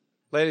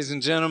Ladies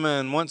and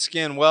gentlemen, once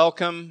again,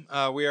 welcome.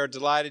 We are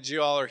delighted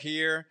you all are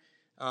here.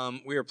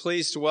 We are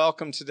pleased to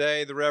welcome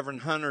today the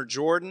Reverend Hunter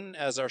Jordan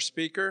as our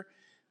speaker.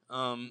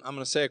 I'm going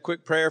to say a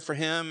quick prayer for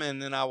him, and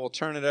then I will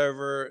turn it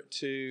over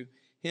to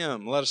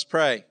him. Let us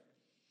pray.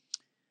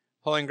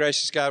 Holy and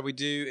gracious God, we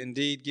do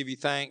indeed give you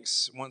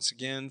thanks once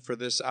again for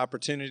this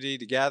opportunity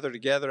to gather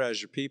together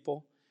as your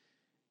people.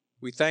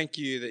 We thank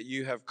you that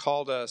you have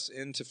called us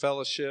into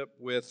fellowship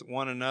with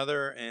one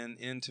another and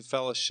into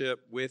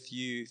fellowship with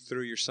you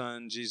through your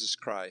Son, Jesus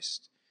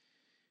Christ.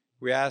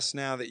 We ask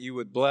now that you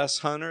would bless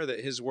Hunter,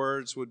 that his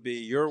words would be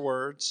your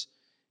words,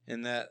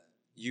 and that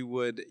you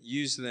would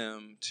use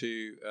them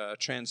to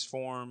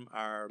transform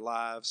our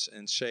lives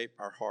and shape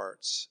our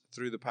hearts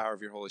through the power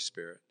of your Holy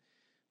Spirit.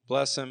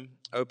 Bless him.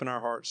 Open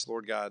our hearts,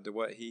 Lord God, to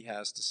what he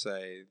has to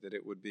say, that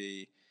it would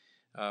be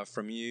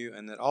from you,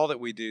 and that all that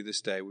we do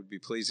this day would be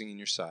pleasing in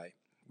your sight.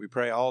 We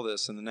pray all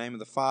this in the name of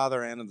the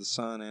Father, and of the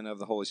Son, and of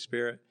the Holy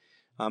Spirit.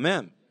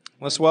 Amen.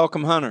 Let's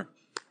welcome Hunter.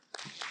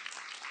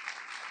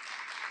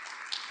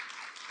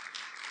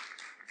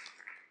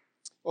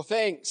 Well,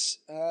 thanks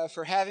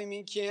for having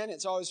me, Ken.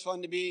 It's always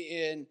fun to be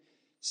in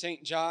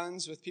St.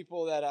 John's with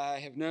people that I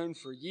have known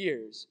for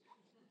years.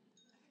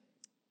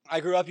 I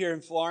grew up here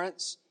in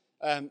Florence.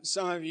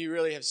 Some of you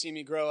really have seen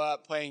me grow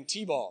up playing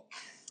t-ball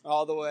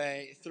all the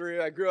way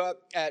through. I grew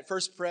up at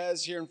First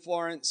Pres here in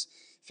Florence,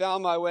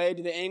 found my way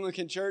to the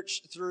Anglican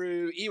Church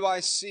through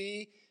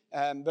EYC,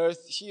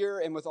 both here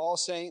and with All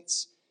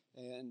Saints,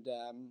 and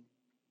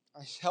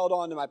I held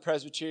on to my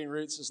Presbyterian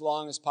roots as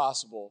long as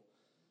possible.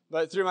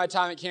 But through my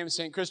time at Camp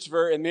St.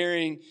 Christopher and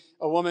marrying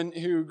a woman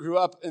who grew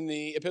up in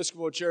the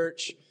Episcopal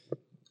Church,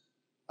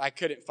 I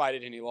couldn't fight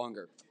it any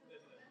longer.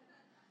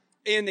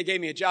 And they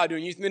gave me a job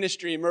doing youth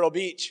ministry in Myrtle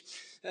Beach.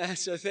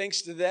 So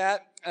thanks to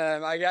that,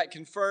 I got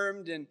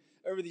confirmed and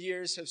over the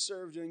years have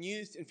served doing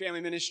youth and family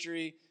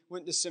ministry,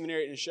 went to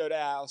seminary in Ashoda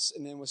House,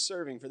 and then was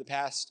serving for the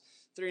past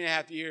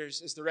 3.5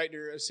 years as the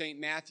rector of St.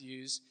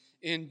 Matthew's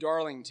in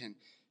Darlington.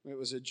 It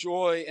was a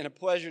joy and a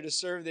pleasure to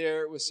serve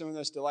there with some of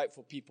those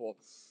delightful people.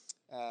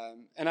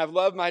 And I've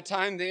loved my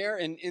time there,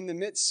 and in the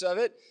midst of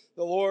it,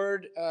 the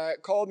Lord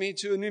called me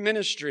to a new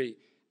ministry,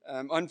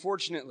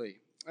 unfortunately.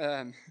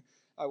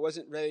 I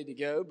wasn't ready to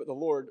go, but the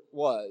Lord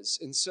was.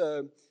 And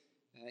so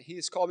He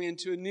has called me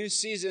into a new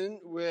season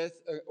with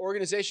an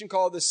organization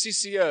called the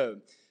CCO,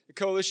 the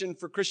Coalition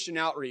for Christian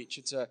Outreach.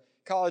 It's a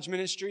college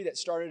ministry that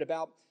started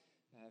about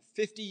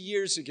 50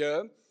 years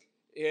ago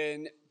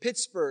in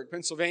Pittsburgh,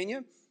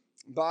 Pennsylvania,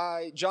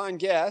 by John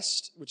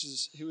Guest,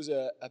 who was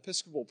an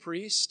Episcopal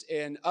priest,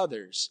 and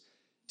others.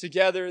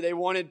 Together, they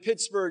wanted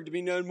Pittsburgh to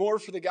be known more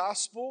for the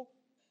gospel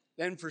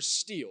than for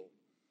steel,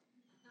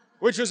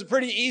 which was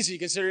pretty easy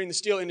considering the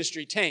steel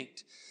industry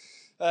tanked.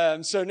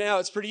 So now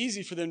it's pretty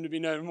easy for them to be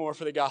known more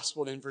for the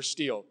gospel than for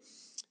steel.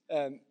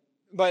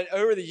 But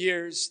over the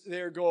years,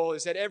 their goal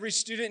is that every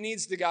student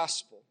needs the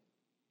gospel.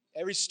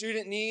 Every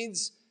student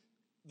needs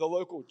the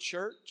local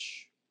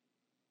church.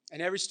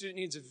 And every student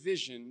needs a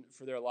vision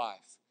for their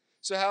life.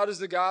 So how does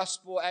the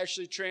gospel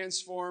actually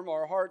transform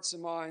our hearts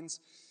and minds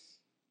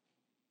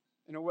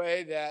in a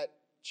way that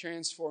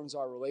transforms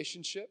our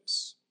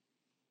relationships?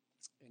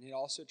 And it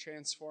also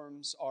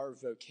transforms our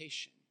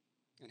vocation.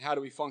 And how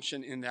do we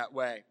function in that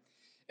way?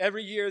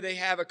 Every year they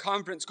have a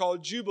conference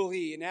called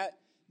Jubilee. And at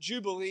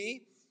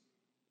Jubilee,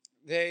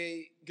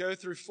 they go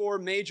through 4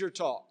 major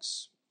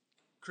talks: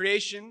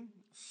 creation,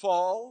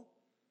 fall,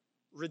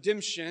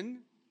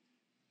 redemption,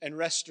 and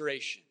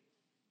restoration.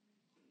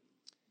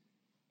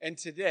 And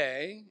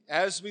today,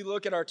 as we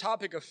look at our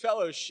topic of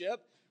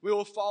fellowship, we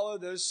will follow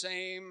those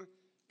same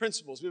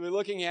principles. We'll be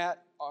looking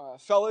at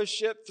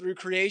fellowship through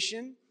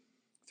creation,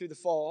 through the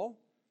fall,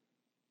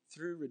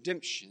 through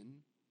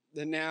redemption.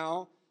 Then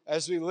now,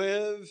 as we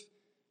live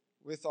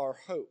with our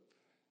hope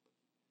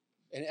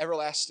and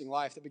everlasting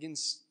life that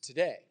begins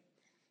today,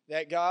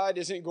 that God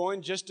isn't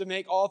going just to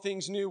make all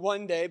things new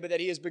one day, but that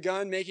He has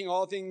begun making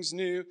all things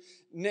new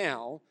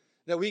now,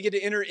 that we get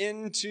to enter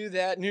into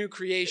that new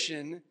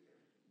creation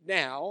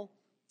now.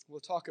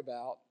 We'll talk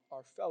about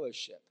our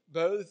fellowship,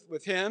 both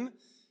with Him,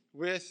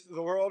 with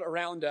the world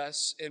around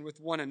us, and with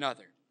one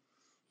another.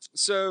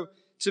 So,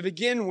 to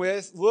begin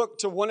with, look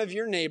to one of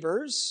your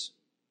neighbors.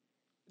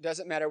 It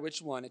doesn't matter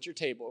which one at your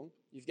table.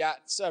 You've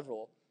got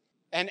several.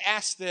 And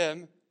ask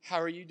them, how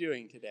are you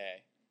doing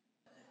today?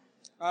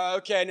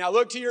 Okay, now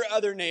look to your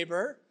other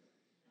neighbor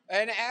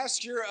and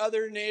ask your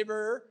other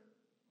neighbor,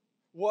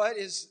 what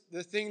is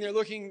the thing they're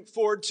looking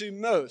forward to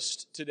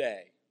most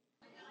today?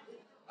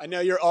 I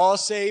know you're all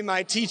saying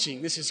my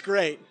teaching. This is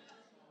great.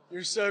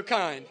 You're so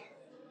kind.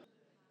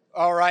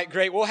 All right,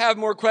 great. We'll have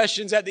more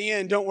questions at the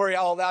end. Don't worry,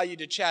 I'll allow you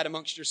to chat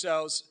amongst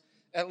yourselves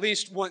at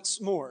least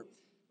once more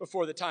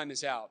before the time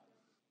is out.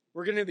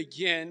 We're going to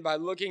begin by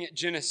looking at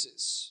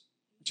Genesis.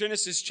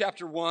 Genesis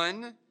chapter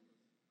 1,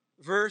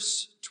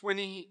 verse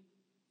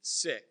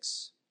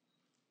 26.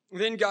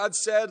 Then God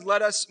said,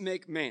 "Let us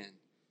make man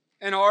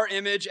in our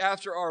image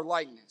after our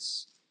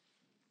likeness,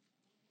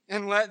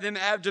 and let them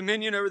have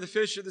dominion over the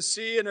fish of the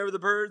sea and over the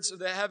birds of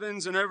the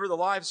heavens and over the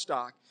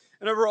livestock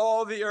and over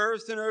all the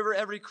earth, and over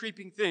every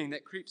creeping thing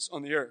that creeps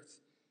on the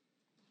earth.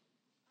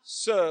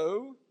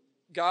 So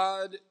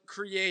God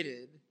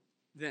created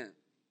them.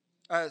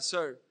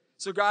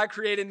 So God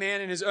created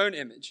man in his own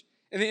image.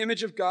 In the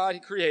image of God, he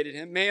created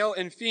him. Male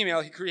and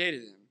female, he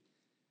created them.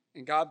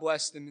 And God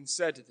blessed them and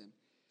said to them,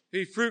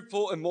 be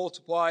fruitful and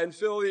multiply and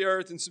fill the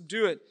earth and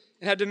subdue it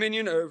and have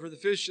dominion over the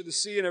fish of the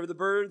sea and over the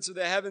birds of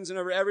the heavens and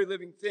over every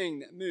living thing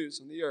that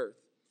moves on the earth.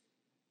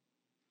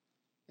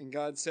 And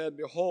God said,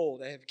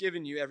 behold, I have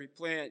given you every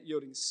plant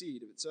yielding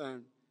seed of its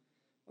own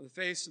on the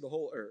face of the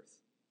whole earth,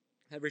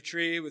 every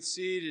tree with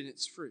seed in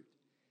its fruit.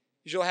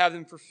 You shall have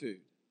them for food.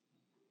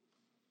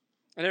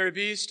 And every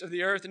beast of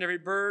the earth and every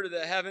bird of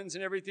the heavens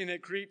and everything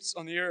that creeps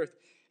on the earth,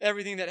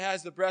 everything that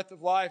has the breath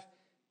of life,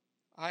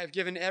 I have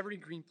given every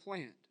green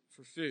plant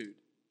for food.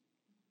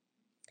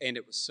 And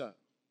it was so.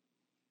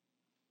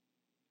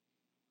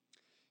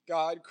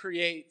 God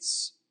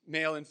creates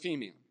male and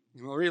female.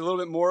 And we'll read a little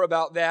bit more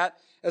about that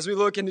as we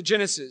look into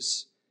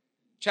Genesis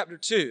chapter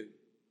 2,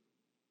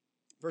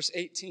 verse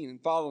 18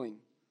 and following.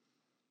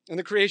 In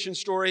the creation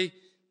story,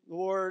 the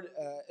Lord,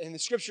 in the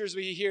scriptures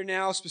we hear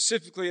now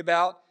specifically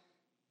about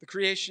the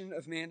creation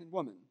of man and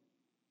woman.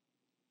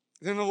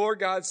 Then the Lord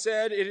God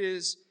said, it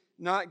is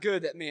not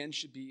good that man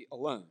should be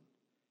alone.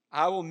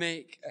 I will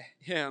make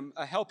him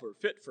a helper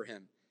fit for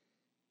him.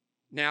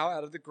 Now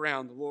out of the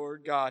ground the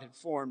Lord God had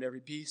formed every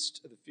beast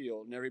of the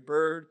field and every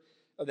bird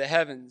of the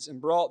heavens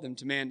and brought them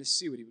to man to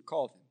see what he would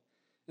call them.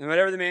 And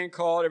whatever the man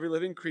called every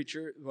living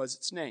creature was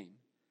its name.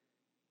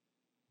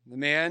 The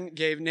man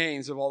gave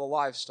names of all the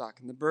livestock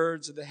and the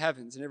birds of the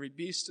heavens and every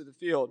beast of the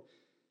field.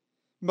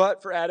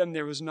 But for Adam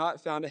there was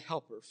not found a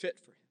helper fit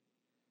for him.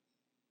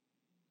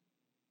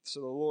 So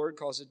the Lord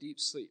caused a deep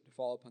sleep to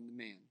fall upon the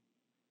man.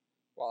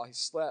 While he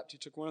slept, he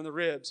took one of the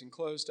ribs and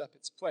closed up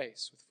its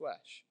place with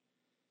flesh.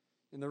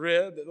 And the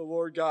rib that the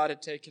Lord God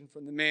had taken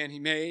from the man he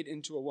made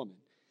into a woman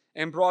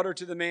and brought her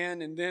to the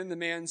man. And then the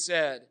man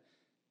said,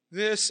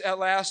 this at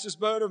last is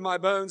bone of my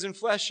bones and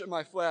flesh of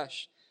my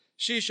flesh.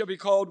 She shall be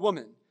called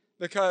woman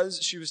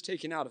because she was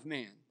taken out of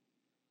man.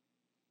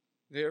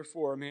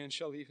 Therefore a man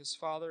shall leave his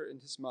father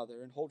and his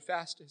mother and hold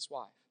fast to his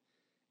wife,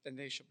 and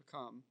they shall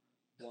become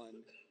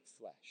one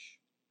flesh.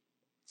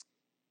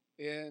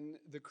 In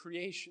the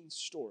creation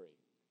story,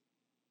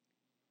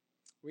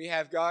 we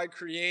have God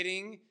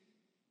creating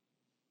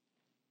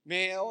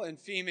male and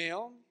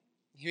female.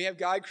 We have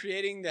God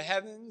creating the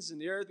heavens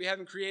and the earth. We have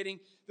him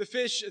creating the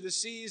fish of the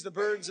seas, the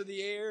birds of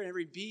the air, and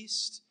every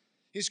beast.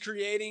 He's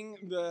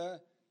creating the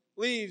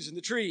leaves and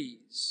the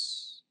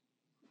trees.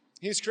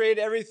 He's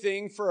created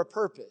everything for a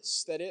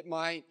purpose, that it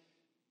might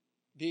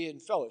be in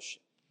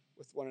fellowship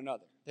with one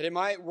another, that it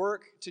might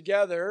work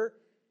together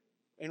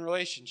in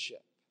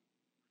relationship.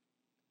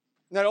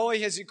 Not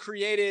only has he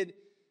created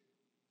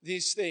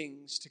these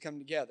things to come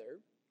together,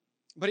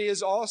 but he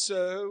is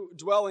also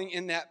dwelling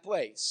in that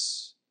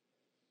place.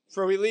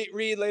 For we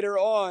read later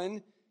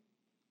on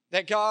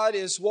that God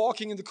is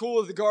walking in the cool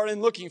of the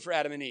garden looking for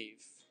Adam and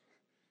Eve.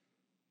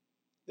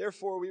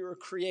 Therefore, we were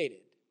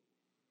created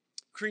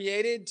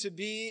to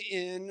be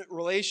in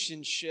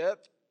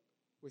relationship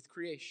with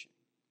creation.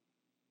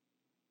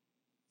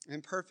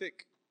 In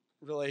perfect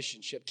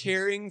relationship,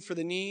 caring for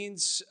the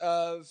needs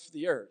of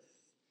the earth.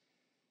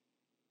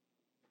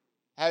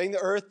 Having the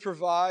earth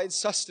provide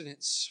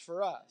sustenance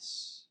for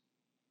us.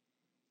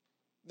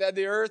 That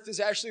the earth is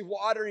actually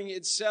watering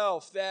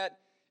itself, that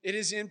it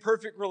is in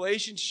perfect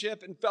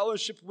relationship and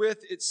fellowship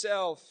with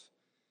itself.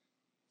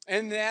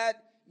 And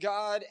that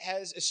God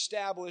has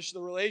established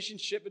the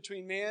relationship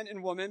between man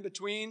and woman,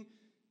 between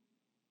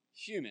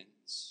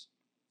humans,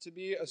 to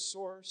be a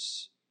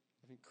source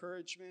of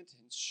encouragement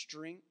and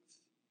strength,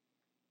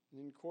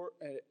 and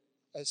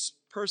a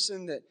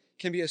person that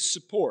can be a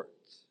support.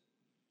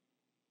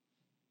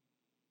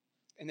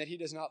 And that he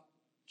does not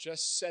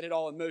just set it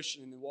all in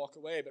motion and then walk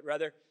away, but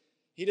rather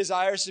he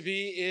desires to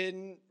be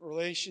in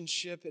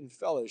relationship and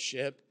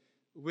fellowship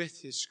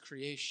with his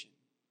creation.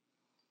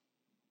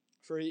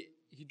 For he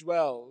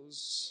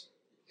dwells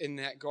in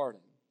that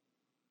garden.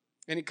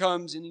 And he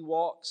comes and he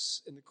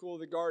walks in the cool of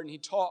the garden. He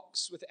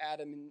talks with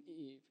Adam and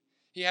Eve.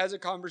 He has a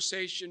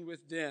conversation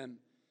with them.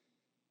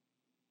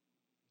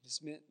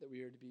 This meant that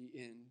we are to be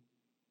in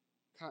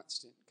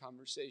constant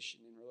conversation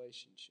and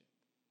relationship.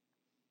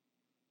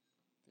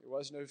 There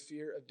was no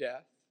fear of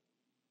death.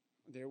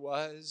 There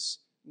was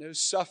no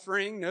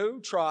suffering, no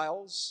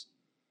trials,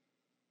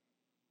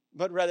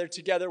 but rather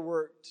together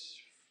worked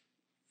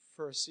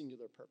for a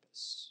singular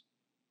purpose.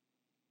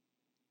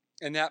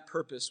 And that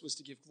purpose was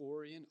to give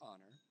glory and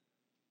honor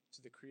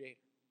to the Creator.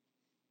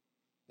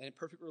 That in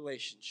perfect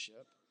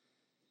relationship,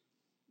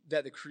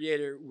 that the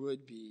Creator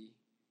would be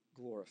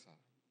glorified.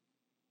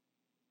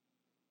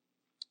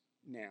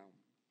 Now,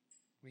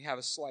 we have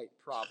a slight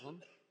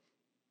problem.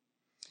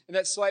 And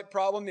that slight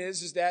problem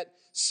is that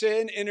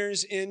sin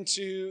enters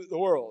into the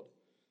world.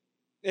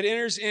 It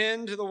enters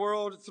into the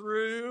world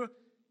through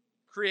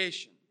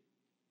creation.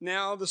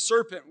 Now the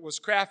serpent was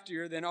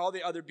craftier than all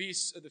the other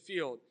beasts of the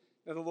field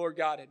that the Lord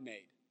God had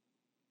made.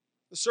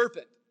 The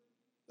serpent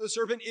The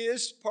serpent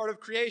is part of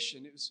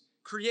creation. It was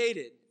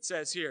created, it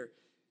says here.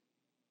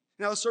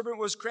 Now the serpent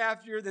was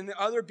craftier than the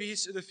other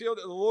beasts of the field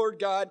that the Lord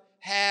God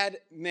had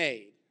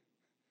made.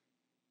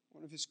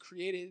 One of his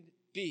created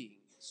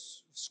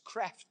beings was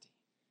crafty.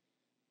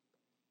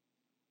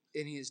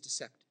 And he is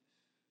deceptive.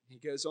 He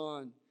goes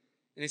on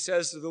and he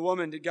says to the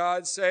woman, did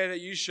God say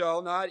that you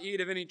shall not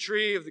eat of any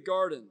tree of the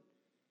garden?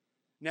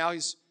 Now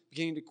he's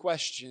beginning to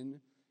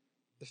question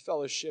the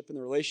fellowship and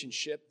the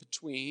relationship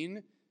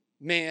between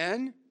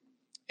man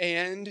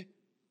and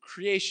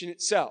creation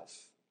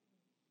itself,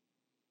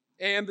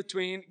 and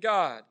between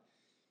God,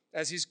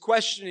 as he's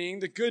questioning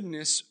the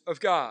goodness of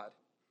God.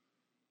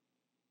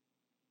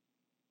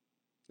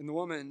 And the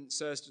woman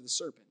says to the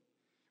serpent,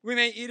 we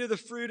may eat of the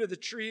fruit of the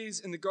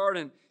trees in the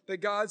garden, but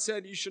God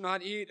said you shall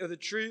not eat of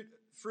the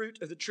fruit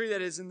of the tree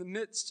that is in the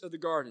midst of the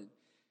garden,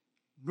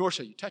 nor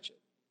shall you touch it,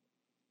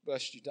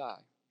 lest you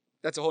die.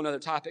 That's a whole other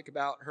topic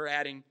about her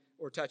adding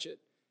or touch it.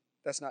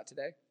 That's not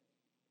today.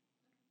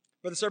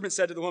 But the serpent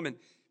said to the woman,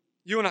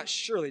 you will not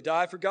surely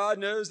die, for God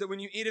knows that when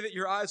you eat of it,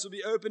 your eyes will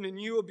be opened, and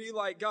you will be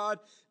like God,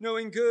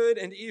 knowing good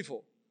and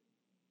evil.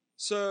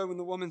 So when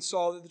the woman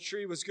saw that the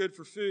tree was good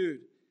for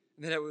food,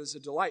 and that it was a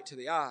delight to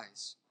the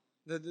eyes,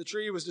 that the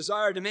tree was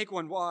desired to make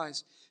one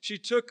wise, she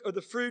took of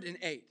the fruit and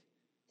ate.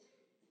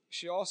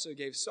 She also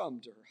gave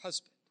some to her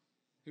husband,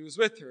 who was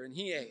with her, and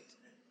he ate.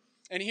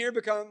 And here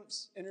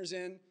enters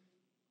in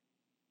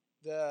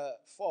the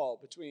fall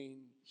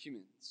between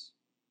humans.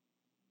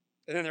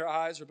 And then their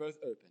eyes were both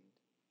opened,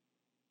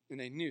 and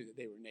they knew that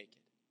they were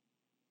naked.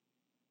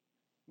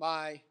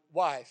 My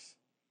wife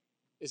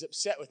is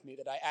upset with me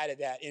that I added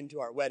that into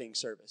our wedding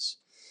service.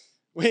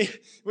 We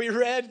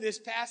read this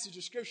passage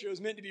of Scripture. It was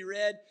meant to be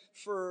read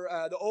for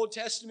the Old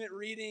Testament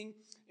reading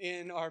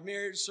in our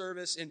marriage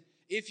service. And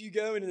if you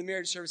go into the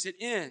marriage service, it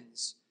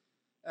ends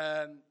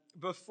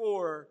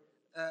before,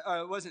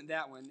 it wasn't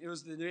that one. It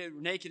was the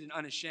naked and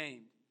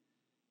unashamed.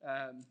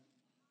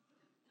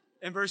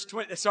 In verse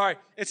 20,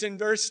 it's in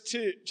verse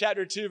 2,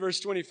 chapter 2, verse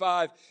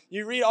 25.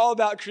 You read all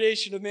about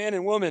creation of man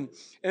and woman,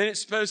 and then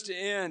it's supposed to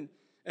end,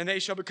 and they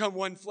shall become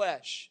one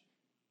flesh.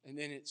 And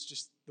then it's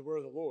just the word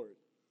of the Lord.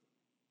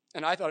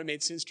 And I thought it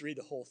made sense to read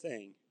the whole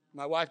thing.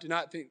 My wife did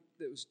not think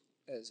it was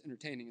as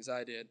entertaining as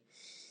I did.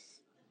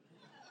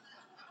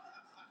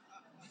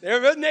 They were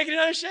both naked and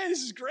unashamed.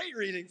 This is great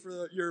reading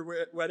for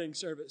your wedding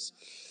service.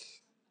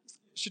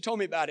 She told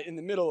me about it in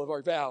the middle of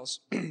our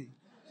vows.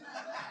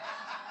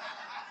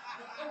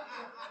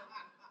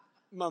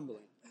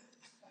 Mumbling.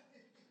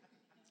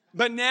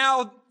 But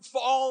now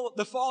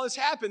the fall has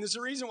happened. There's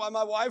a reason why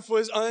my wife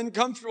was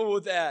uncomfortable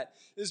with that.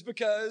 Is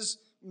because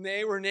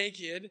they were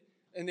naked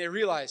and they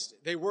realized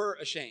it. They were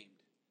ashamed.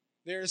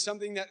 There is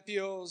something that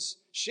feels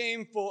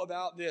shameful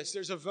about this.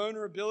 There's a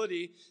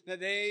vulnerability that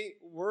they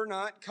were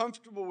not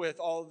comfortable with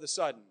all of a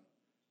sudden.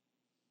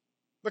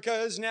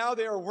 Because now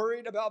they are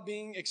worried about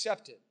being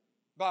accepted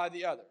by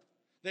the other.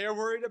 They are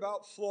worried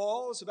about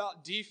flaws,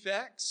 about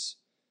defects.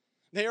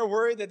 They are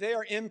worried that they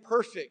are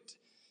imperfect,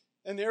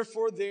 and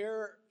therefore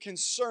their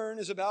concern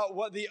is about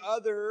what the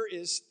other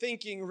is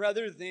thinking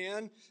rather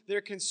than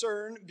their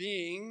concern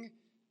being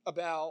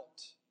about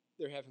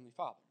their Heavenly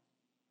Father,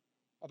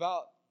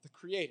 about the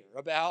Creator,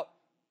 about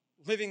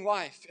living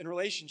life in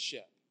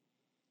relationship.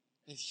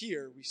 And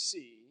here we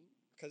see,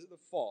 because of the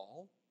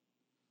fall,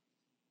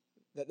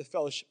 that the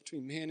fellowship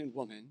between man and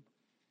woman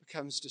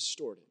becomes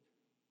distorted.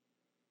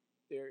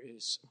 There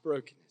is a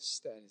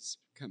brokenness that is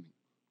coming.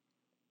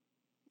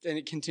 And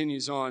it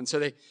continues on. So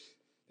they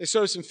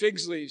sew some fig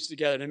leaves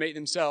together to make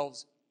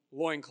themselves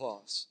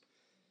loincloths.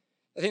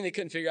 I think they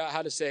couldn't figure out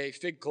how to say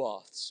fig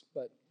cloths,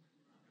 but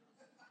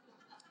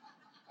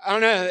I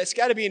don't know. It's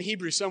got to be in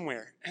Hebrew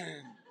somewhere.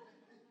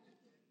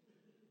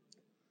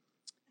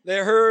 They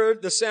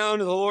heard the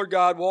sound of the Lord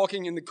God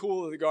walking in the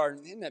cool of the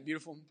garden. Isn't that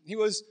beautiful? He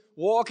was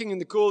walking in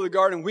the cool of the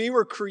garden. We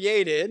were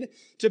created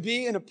to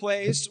be in a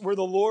place where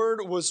the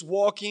Lord was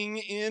walking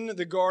in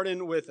the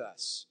garden with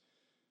us.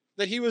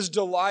 That he was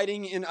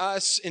delighting in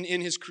us and in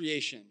his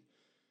creation.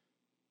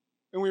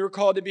 And we were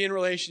called to be in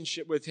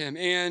relationship with him.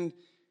 And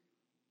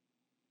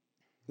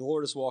the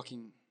Lord is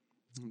walking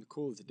in the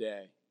cool of the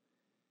day.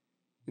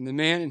 And the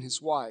man and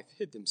his wife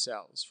hid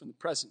themselves from the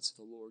presence of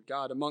the Lord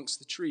God amongst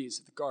the trees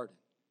of the garden.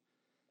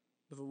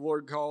 But the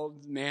Lord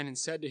called the man and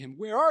said to him,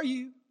 where are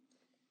you?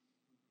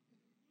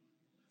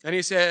 And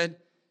he said,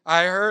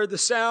 I heard the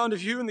sound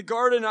of you in the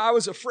garden, and I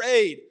was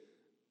afraid.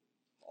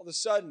 All of a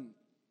sudden,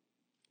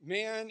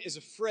 man is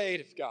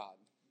afraid of God.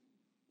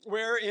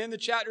 Where in the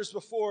chapters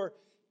before,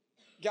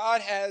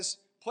 God has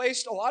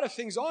placed a lot of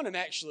things on him,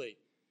 actually,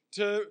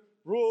 to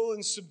rule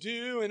and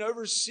subdue and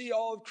oversee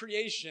all of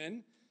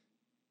creation.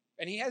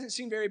 And he hasn't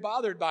seemed very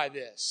bothered by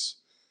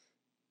this.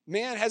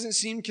 Man hasn't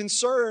seemed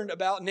concerned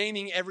about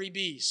naming every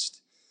beast.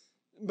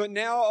 But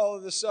now, all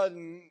of a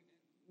sudden,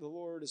 the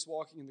Lord is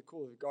walking in the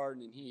cool of the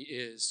garden, and he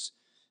is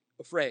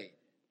afraid.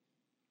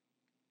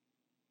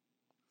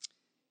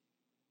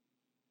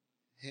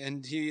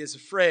 And he is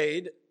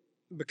afraid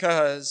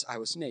because I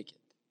was naked,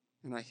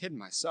 and I hid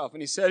myself.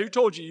 And he said, who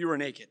told you you were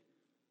naked?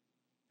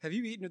 have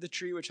you eaten of the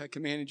tree which I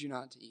commanded you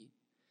not to eat?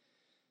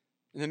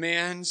 And the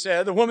man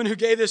said, the woman who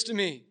gave this to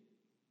me,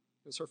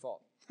 it was her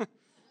fault.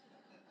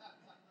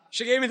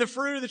 She gave me the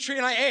fruit of the tree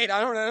and I ate.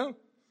 I don't know.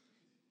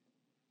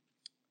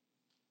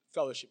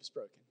 Fellowship is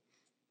broken.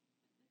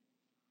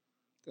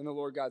 Then the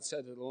Lord God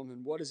said to the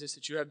woman, what is this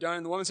that you have done?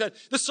 And the woman said,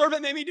 the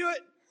serpent made me do it.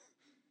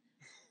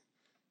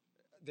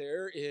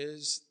 There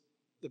is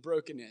the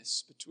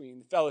brokenness between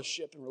the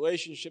fellowship and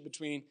relationship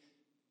between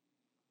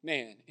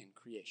man and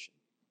creation.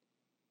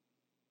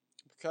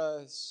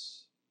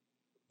 Because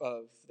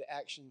of the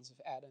actions of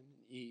Adam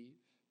and Eve,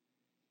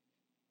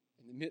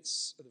 in the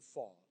midst of the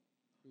fall,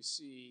 we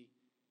see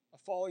a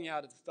falling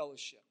out of the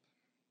fellowship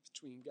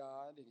between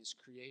God and his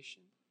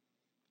creation,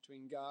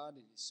 between God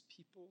and his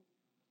people,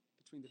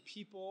 between the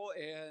people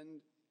and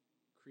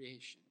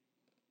creation.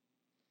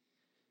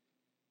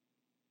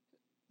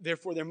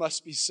 Therefore, there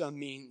must be some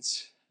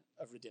means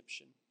of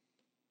redemption.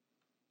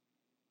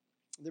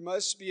 There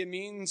must be a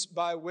means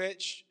by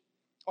which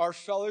our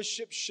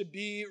fellowship should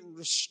be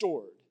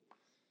restored,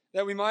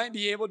 that we might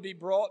be able to be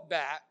brought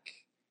back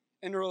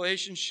into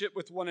relationship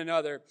with one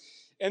another.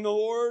 And the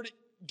Lord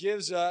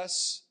gives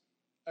us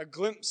a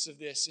glimpse of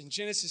this in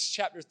Genesis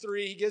chapter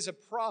 3. He gives a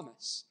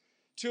promise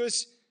to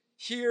us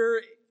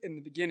here in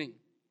the beginning.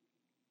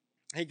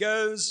 He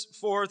goes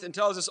forth and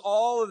tells us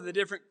all of the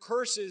different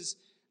curses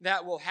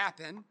that will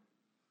happen.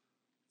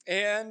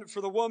 And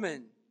for the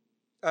woman,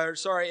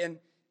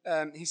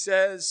 he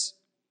says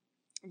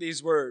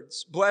these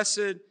words,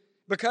 blessed,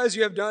 because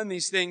you have done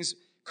these things,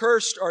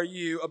 cursed are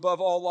you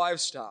above all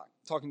livestock,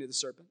 talking to the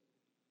serpent,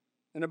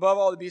 and above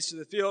all the beasts of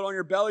the field. On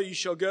your belly you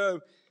shall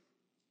go,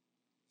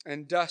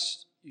 and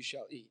dust you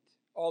shall eat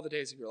all the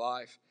days of your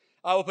life.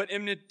 I will put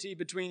enmity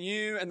between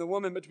you and the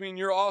woman, between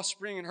your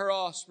offspring and her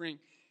offspring.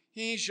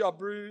 He shall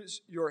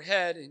bruise your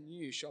head, and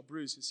you shall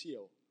bruise his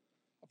heel.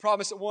 A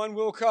promise that one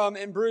will come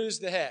and bruise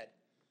the head,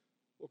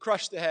 will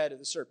crush the head of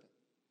the serpent.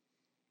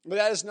 But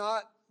that is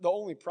not the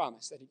only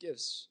promise that he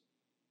gives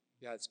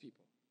God's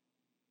people.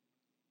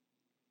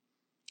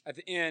 At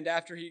the end,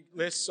 after he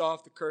lists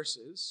off the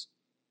curses,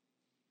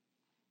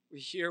 we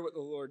hear what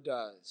the Lord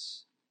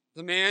does.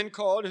 The man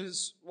called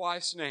his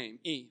wife's name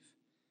Eve,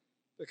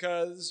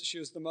 because she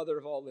was the mother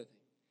of all living.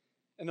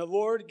 And the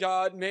Lord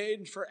God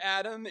made for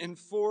Adam and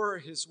for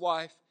his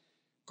wife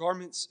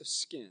garments of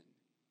skin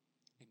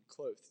and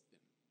clothed them.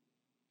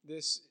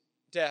 This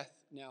death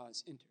now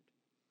has entered.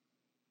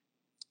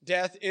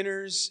 Death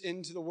enters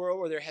into the world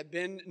where there had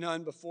been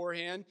none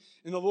beforehand,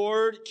 and the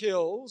Lord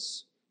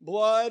kills,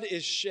 blood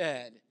is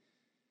shed,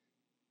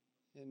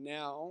 and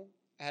now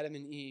Adam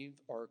and Eve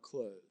are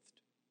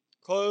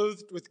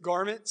clothed with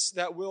garments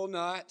that will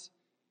not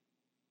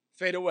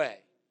fade away,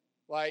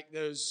 like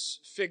those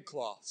fig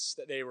cloths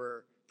that they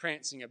were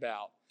prancing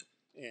about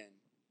in.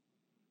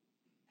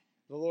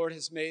 The Lord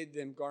has made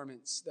them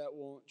garments that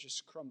won't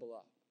just crumble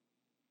up,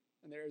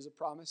 and there is a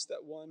promise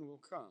that one will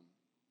come.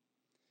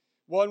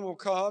 One will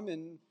come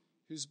and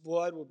whose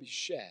blood will be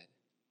shed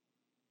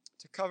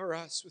to cover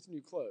us with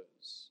new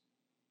clothes,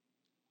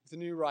 with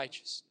a new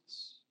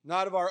righteousness,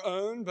 not of our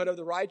own, but of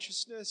the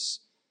righteousness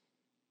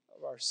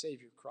of our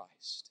Savior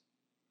Christ.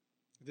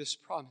 This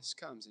promise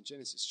comes in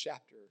Genesis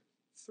chapter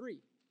 3.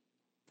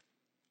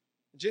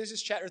 In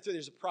Genesis chapter 3,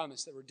 there's a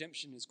promise that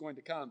redemption is going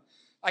to come.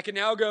 I can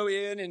now go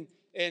in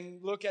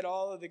and look at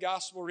all of the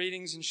gospel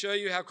readings and show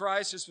you how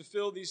Christ has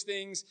fulfilled these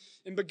things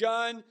and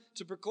begun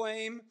to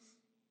proclaim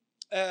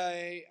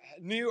a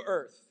new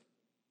earth.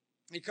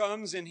 He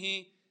comes and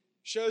he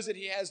shows that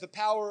he has the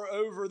power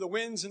over the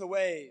winds and the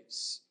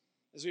waves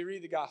as we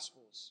read the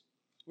Gospels.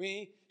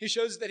 He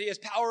shows that he has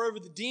power over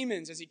the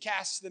demons as he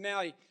casts them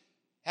out. He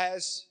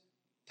has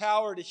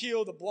power to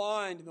heal the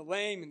blind and the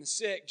lame and the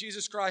sick.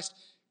 Jesus Christ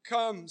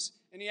comes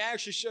and he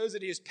actually shows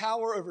that he has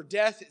power over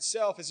death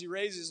itself as he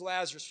raises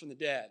Lazarus from the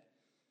dead.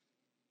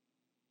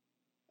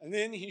 And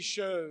then he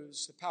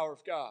shows the power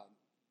of God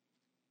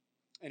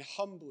and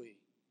humbly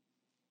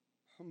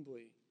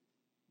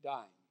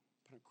dying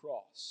upon a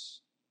cross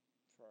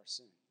for our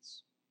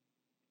sins.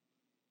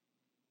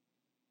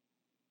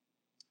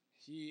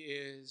 He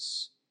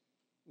is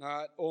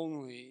not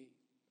only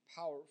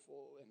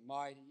powerful and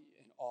mighty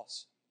and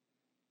awesome,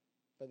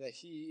 but that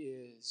he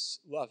is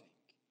loving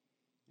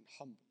and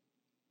humble.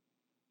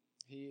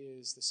 He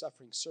is the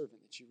suffering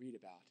servant that you read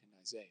about in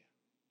Isaiah.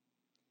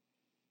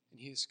 And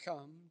he has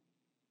come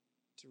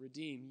to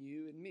redeem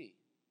you and me,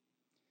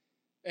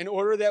 in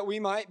order that we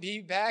might be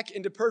back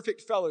into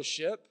perfect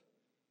fellowship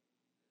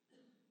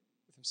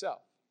with himself.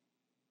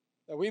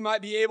 That we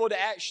might be able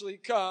to actually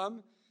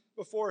come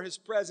before his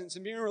presence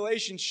and be in a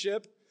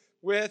relationship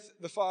with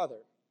the Father.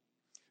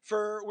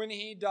 For when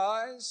he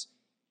dies,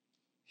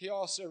 he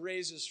also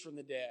raises from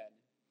the dead.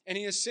 And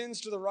he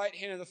ascends to the right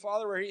hand of the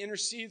Father where he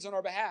intercedes on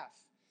our behalf.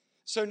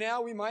 So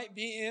now we might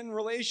be in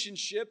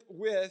relationship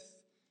with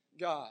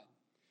God.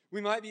 We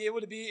might be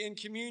able to be in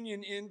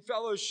communion, in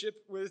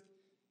fellowship with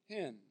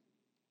him.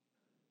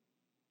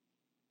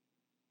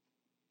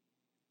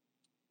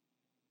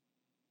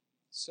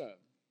 So,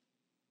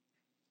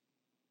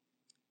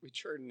 we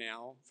turn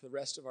now for the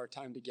rest of our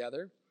time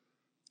together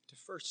to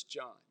 1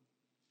 John.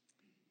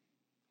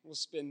 We'll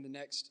spend the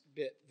next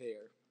bit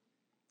there.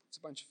 It's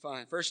a bunch of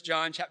fun. 1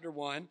 John chapter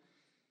 1,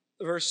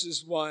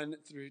 verses 1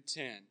 through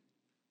 10.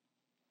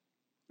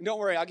 And don't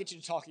worry, I'll get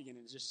you to talk again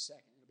in just a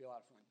second. It'll be a lot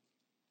of fun.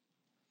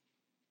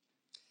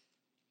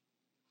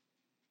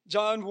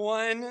 John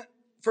 1,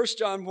 1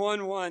 John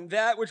 1:1,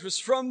 that which was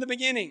from the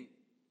beginning,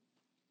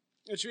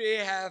 which we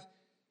have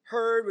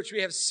heard, which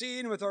we have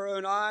seen with our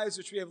own eyes,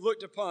 which we have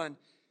looked upon,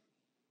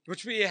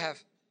 which we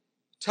have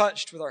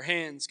touched with our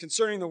hands,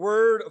 concerning the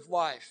word of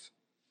life.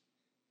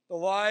 The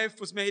life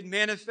was made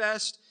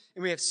manifest,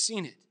 and we have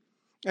seen it,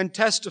 and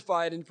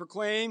testified and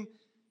proclaimed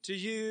to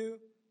you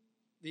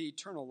the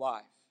eternal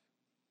life,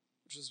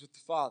 which is with the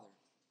Father,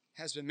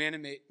 has been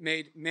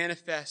made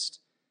manifest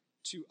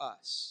to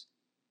us.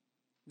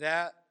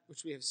 That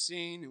which we have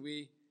seen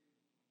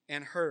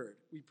and heard,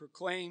 we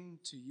proclaim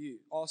to you,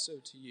 also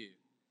to you,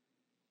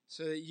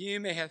 so that you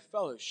may have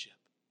fellowship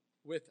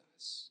with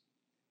us.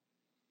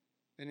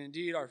 And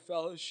indeed, our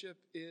fellowship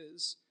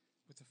is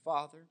with the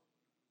Father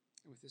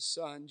and with His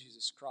Son,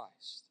 Jesus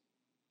Christ.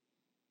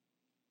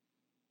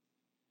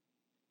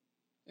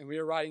 And we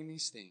are writing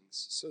these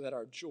things so that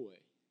our joy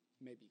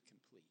may be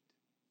complete.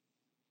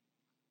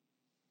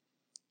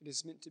 It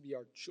is meant to be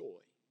our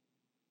joy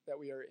that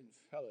we are in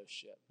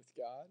fellowship with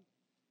God,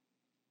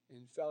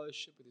 in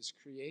fellowship with His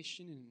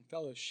creation, and in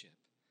fellowship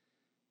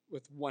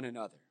with one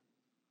another.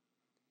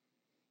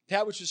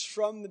 That which is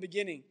from the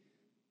beginning.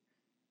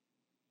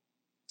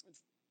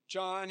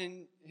 John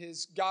in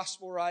his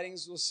gospel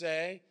writings will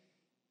say,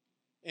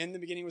 in the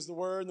beginning was the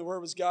Word, and the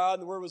Word was God,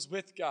 and the Word was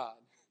with God.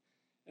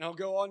 And I'll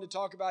go on to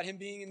talk about Him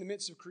being in the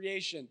midst of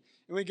creation.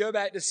 And we go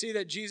back to see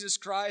that Jesus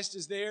Christ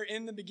is there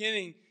in the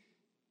beginning.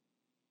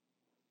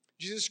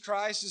 Jesus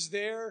Christ is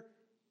there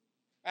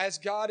as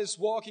God is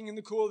walking in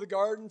the cool of the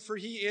garden, for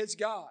He is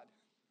God.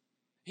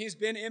 He's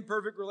been in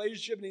perfect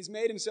relationship, and He's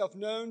made Himself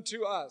known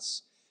to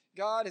us.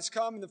 God has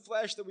come in the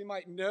flesh that we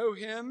might know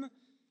Him,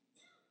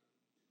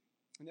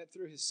 and that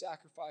through His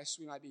sacrifice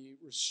we might be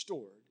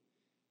restored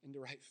into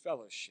right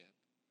fellowship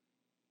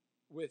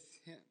with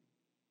Him.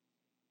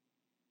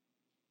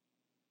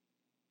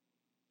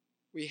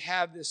 We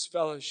have this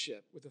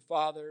fellowship with the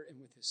Father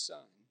and with His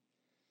Son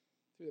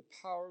through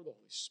the power of the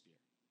Holy Spirit.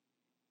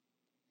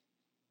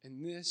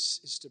 And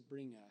this is to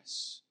bring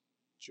us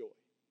joy.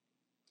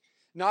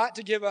 Not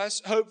to give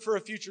us hope for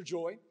a future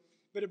joy,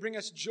 but to bring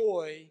us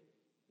joy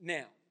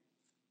now.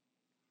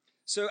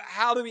 So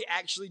how do we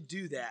actually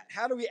do that?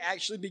 How do we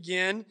actually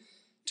begin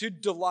to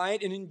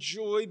delight and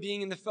enjoy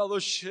being in the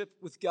fellowship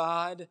with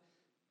God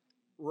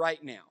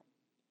right now?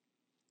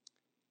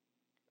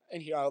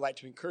 And here I would like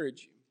to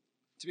encourage you.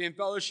 To be in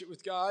fellowship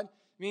with God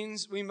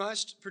means we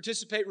must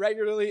participate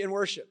regularly in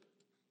worship.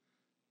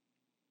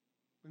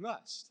 We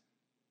must.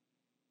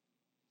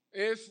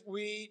 If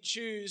we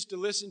choose to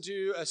listen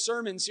to a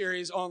sermon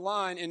series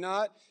online and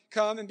not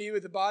come and be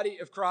with the body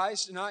of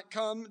Christ and not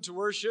come to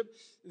worship,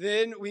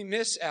 then we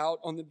miss out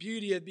on the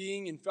beauty of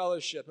being in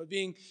fellowship, of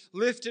being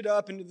lifted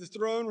up into the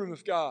throne room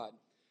of God,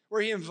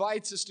 where He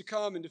invites us to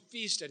come and to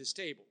feast at His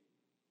table.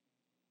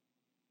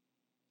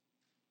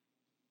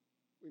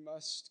 We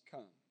must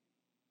come.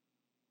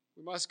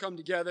 We must come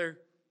together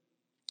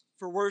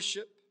for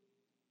worship,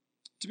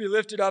 to be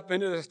lifted up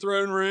into the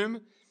throne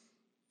room,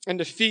 and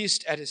to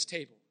feast at His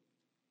table.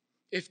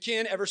 If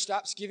Ken ever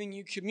stops giving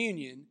you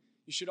communion,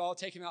 you should all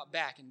take him out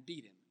back and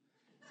beat him.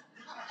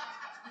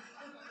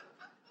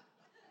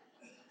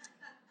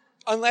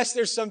 Unless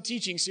there's some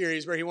teaching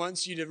series where he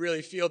wants you to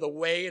really feel the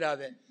weight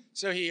of it.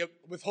 So he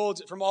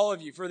withholds it from all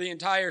of you for the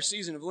entire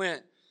season of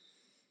Lent.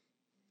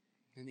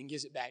 And then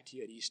gives it back to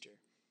you at Easter.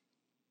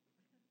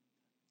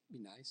 Be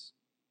nice.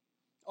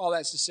 All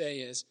that's to say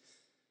is,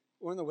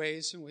 one of the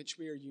ways in which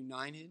we are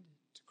united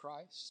to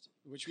Christ,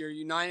 in which we are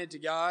united to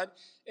God,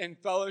 and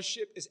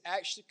fellowship is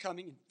actually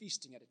coming and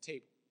feasting at a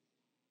table.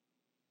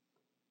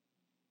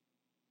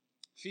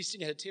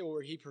 Feasting at a table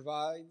where He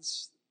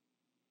provides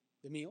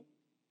the meal,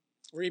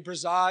 where He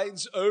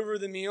presides over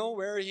the meal,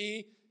 where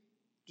He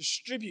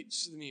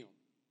distributes the meal,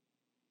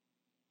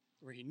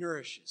 where He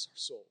nourishes our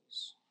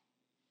souls.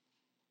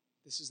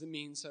 This is the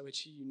means by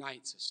which He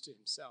unites us to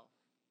Himself.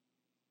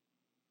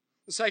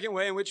 The second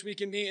way in which we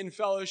can be in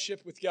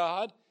fellowship with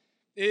God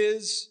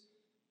is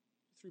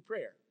through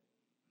prayer.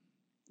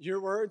 Your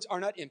words are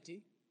not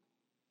empty.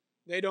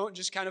 They don't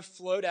just kind of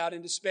float out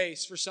into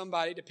space for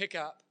somebody to pick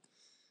up,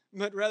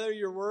 but rather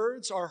your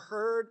words are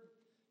heard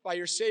by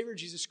your Savior,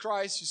 Jesus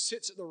Christ, who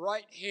sits at the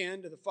right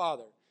hand of the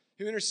Father,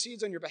 who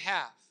intercedes on your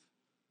behalf.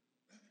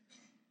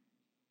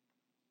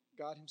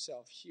 God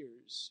Himself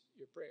hears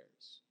your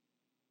prayers.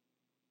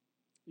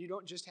 You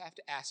don't just have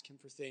to ask Him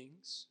for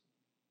things.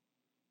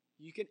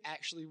 You can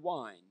actually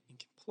whine and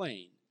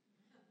complain.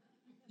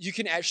 You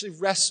can actually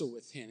wrestle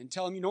with Him and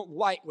tell Him you don't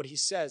like what He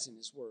says in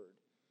His Word.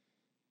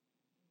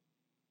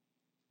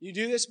 You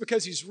do this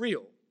because He's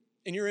real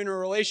and you're in a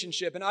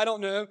relationship. And I don't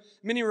know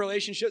many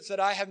relationships that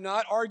I have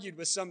not argued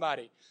with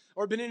somebody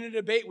or been in a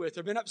debate with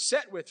or been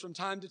upset with from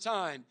time to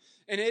time.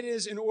 And it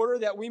is in order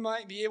that we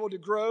might be able to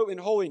grow in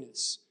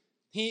holiness.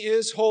 He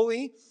is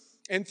holy,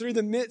 And through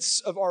the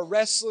midst of our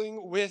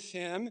wrestling with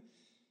Him,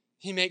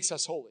 He makes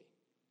us holy.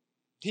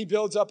 He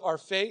builds up our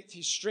faith.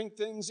 He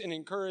strengthens and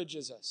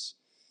encourages us.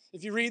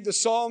 If you read the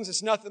Psalms,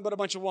 it's nothing but a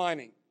bunch of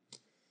whining.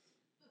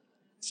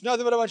 It's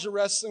nothing but a bunch of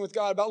wrestling with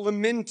God, about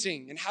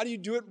lamenting. And how do you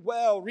do it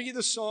well? Read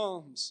the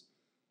Psalms.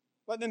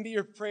 Let them be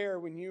your prayer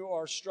when you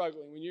are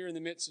struggling, when you're in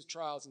the midst of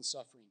trials and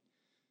suffering.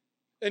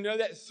 And know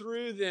that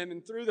through them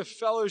and through the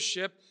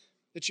fellowship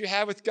that you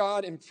have with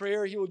God in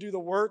prayer, He will do the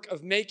work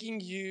of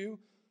making you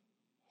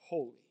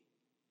holy,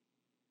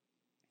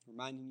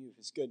 reminding you of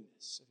His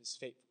goodness, of His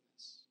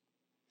faithfulness.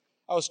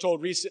 I was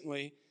told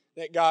recently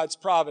that God's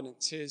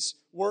providence, His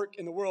work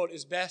in the world,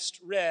 is best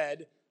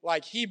read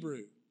like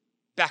Hebrew,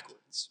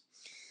 backwards.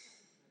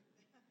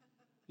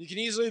 You can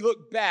easily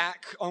look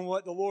back on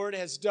what the Lord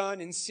has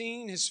done and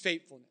seen His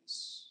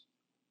faithfulness.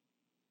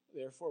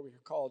 Therefore, we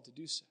are called to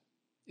do so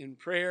in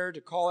prayer,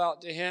 to call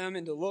out to Him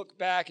and to look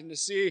back and to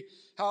see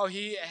how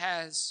He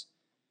has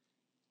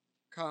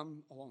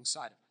come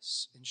alongside of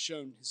us and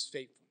shown His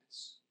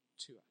faithfulness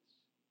to us.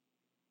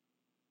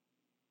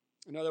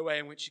 Another way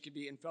in which you could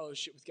be in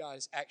fellowship with God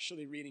is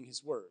actually reading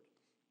His Word.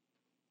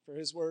 For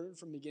His Word,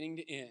 from beginning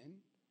to end,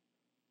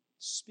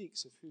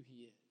 speaks of who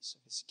He is,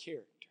 of His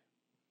character,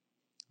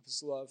 of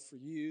His love for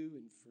you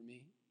and for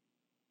me.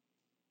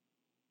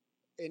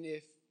 And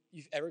if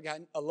you've ever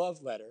gotten a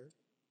love letter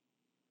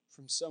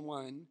from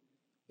someone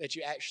that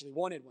you actually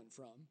wanted one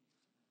from,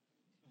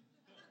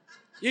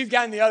 you've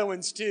gotten the other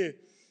ones too.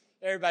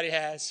 Everybody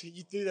has.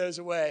 You threw those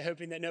away,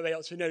 hoping that nobody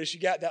else would notice you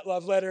got that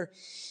love letter.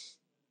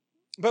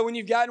 But when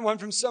you've gotten one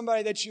from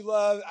somebody that you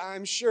love,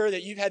 I'm sure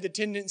that you've had the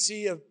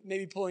tendency of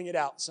maybe pulling it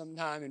out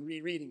sometime and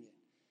rereading it,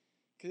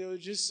 because it was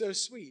just so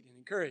sweet and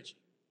encouraging.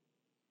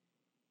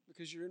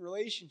 Because you're in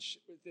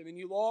relationship with them and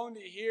you long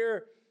to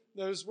hear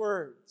those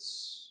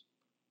words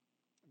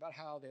about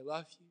how they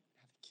love you,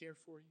 how they care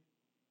for you,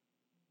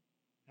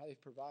 how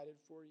they've provided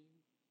for you,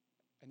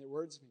 and their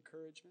words of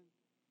encouragement.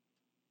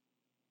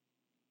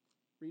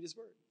 Read His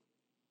Word.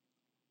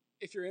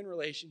 If you're in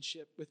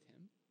relationship with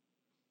Him,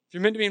 if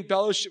you're meant to be in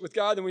fellowship with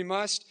God, then we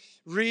must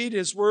read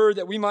His Word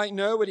that we might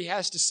know what He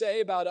has to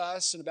say about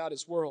us and about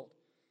His world.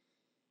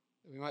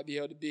 That we might be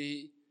able to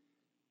be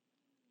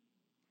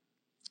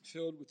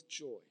filled with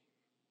joy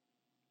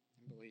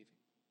and believing.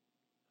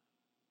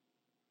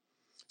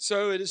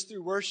 So it is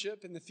through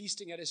worship and the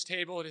feasting at His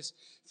table, it is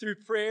through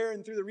prayer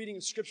and through the reading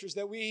of Scriptures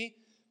that we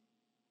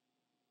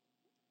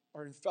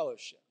are in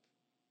fellowship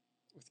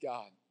with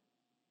God.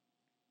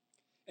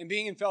 And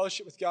being in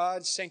fellowship with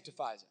God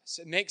sanctifies us.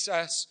 It makes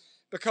us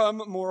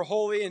become more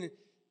holy and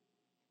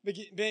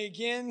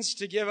begins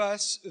to give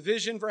us a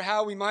vision for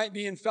how we might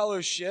be in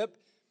fellowship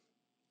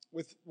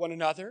with one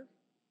another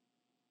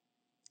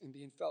and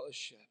be in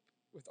fellowship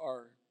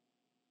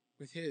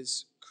with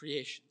His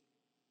creation.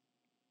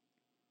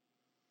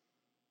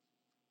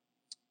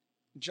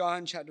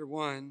 John chapter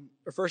 1,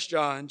 or 1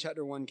 John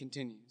chapter 1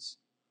 continues.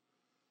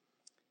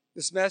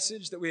 This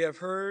message that we have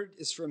heard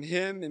is from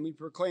Him, and we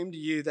proclaim to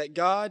you that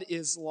God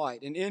is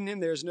light, and in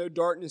Him there is no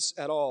darkness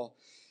at all.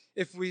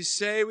 If we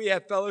say we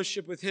have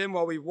fellowship with Him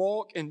while we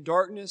walk in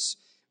darkness,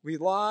 we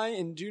lie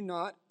and do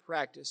not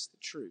practice the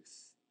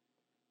truth.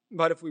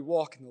 But if we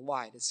walk in the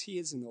light, as He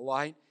is in the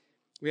light,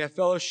 we have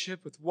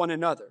fellowship with one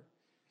another.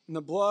 And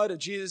the blood of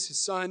Jesus, His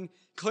Son,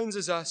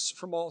 cleanses us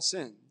from all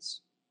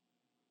sins.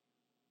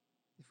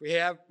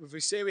 If we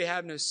say we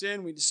have no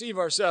sin, we deceive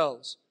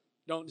ourselves.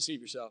 Don't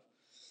deceive yourself.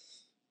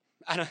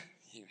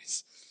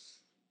 Anyways,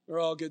 we're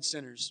all good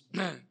sinners.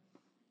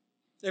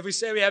 If we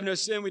say we have no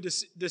sin, we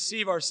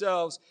deceive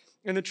ourselves,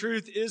 and the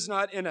truth is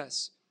not in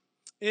us.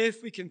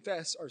 If we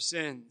confess our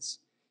sins,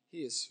 He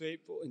is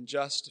faithful and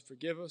just to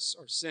forgive us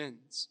our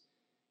sins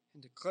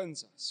and to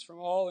cleanse us from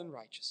all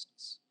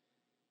unrighteousness.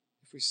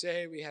 If we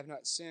say we have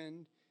not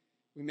sinned,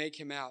 we make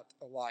Him out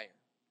a liar,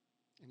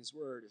 and His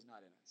word is not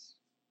in us.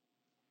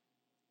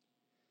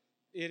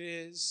 It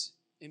is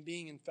in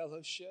being in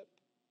fellowship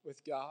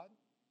with God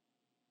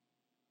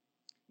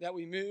that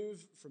we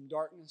move from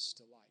darkness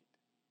to light.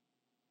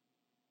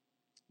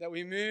 That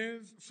we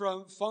move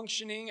from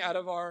functioning out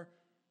of our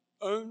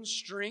own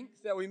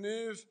strength, that we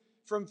move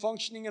from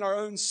functioning in our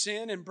own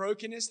sin and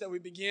brokenness, that we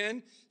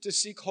begin to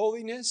seek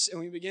holiness and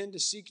we begin to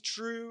seek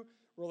true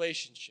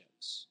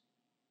relationships.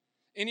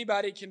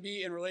 Anybody can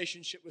be in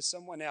relationship with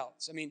someone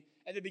else. I mean,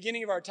 at the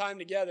beginning of our time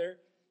together,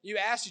 you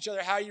asked each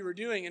other how you were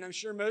doing, and I'm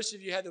sure most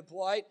of you had the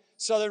polite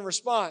Southern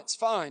response,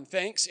 fine,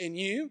 thanks, and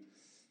you?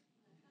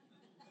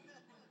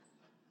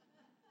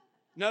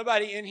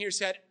 Nobody in here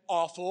said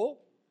awful.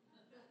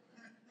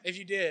 If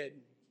you did,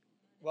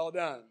 well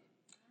done.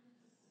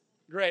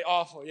 Great,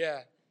 awful,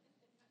 yeah.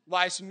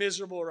 Life's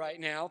miserable right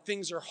now.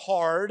 Things are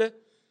hard.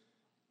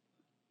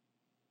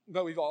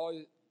 But we've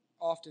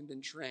often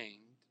been trained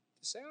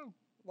to say, oh,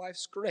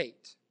 life's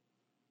great.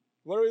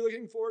 What are we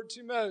looking forward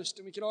to most?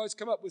 And we can always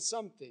come up with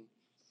something.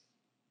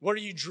 What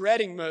are you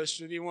dreading most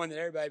would be one that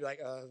everybody would be like,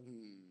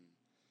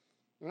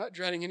 I'm not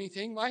dreading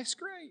anything. Life's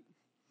great.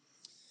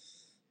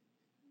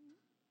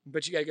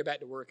 But you got to go back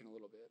to work in a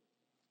little bit.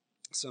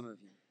 Some of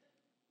you.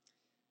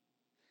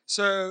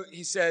 So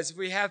he says, if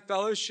we have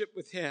fellowship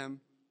with him,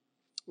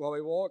 while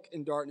we walk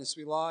in darkness,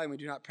 we lie and we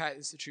do not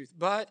practice the truth.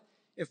 But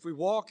if we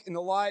walk in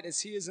the light as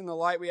he is in the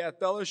light, we have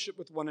fellowship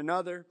with one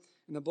another,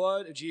 and the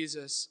blood of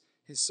Jesus,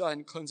 his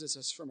Son, cleanses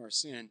us from our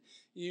sin.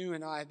 You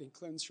and I have been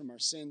cleansed from our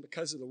sin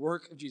because of the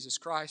work of Jesus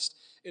Christ,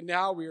 and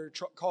now we are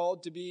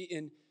called to be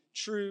in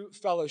true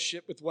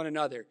fellowship with one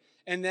another.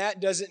 And that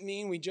doesn't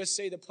mean we just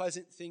say the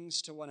pleasant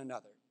things to one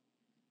another.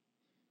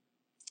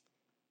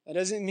 That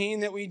doesn't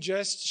mean that we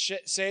just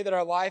say that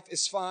our life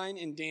is fine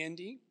and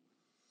dandy,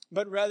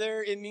 but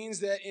rather it means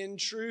that in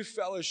true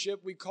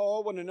fellowship we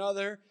call one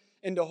another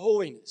into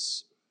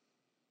holiness.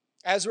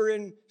 As we're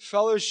in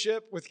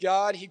fellowship with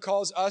God, he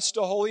calls us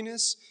to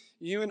holiness.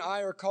 You and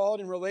I are called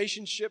in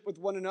relationship with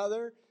one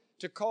another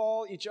to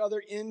call each other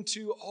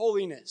into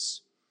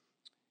holiness.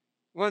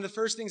 One of the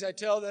first things I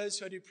tell those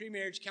who I do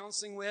pre-marriage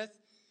counseling with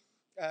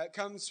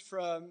comes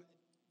from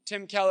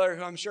Tim Keller,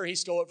 who I'm sure he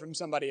stole it from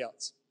somebody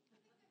else.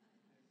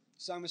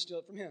 So I'm going to steal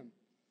it from him.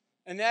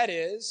 And that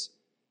is,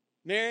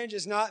 marriage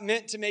is not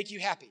meant to make you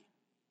happy.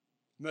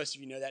 Most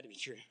of you know that to be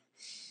true.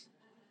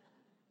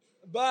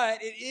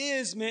 But it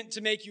is meant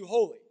to make you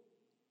holy.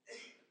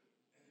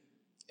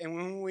 And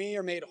when we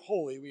are made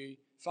holy, we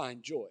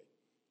find joy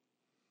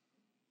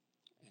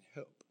and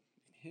hope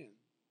in him.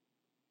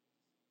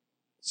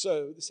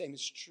 So the same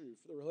is true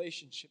for the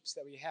relationships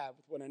that we have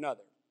with one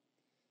another.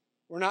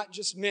 We're not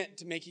just meant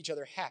to make each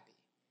other happy,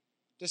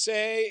 to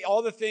say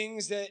all the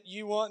things that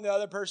you want the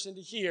other person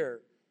to hear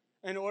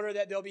in order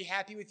that they'll be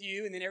happy with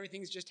you, and then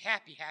everything's just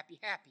happy, happy,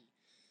 happy.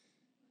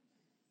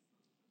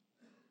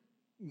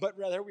 But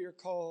rather, we are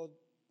called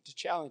to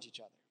challenge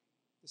each other,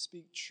 to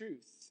speak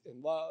truth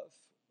in love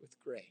with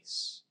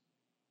grace.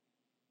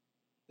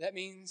 That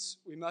means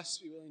we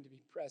must be willing to be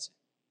present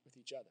with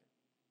each other.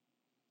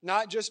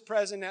 Not just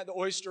present at the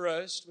oyster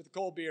roast with a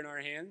cold beer in our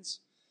hands,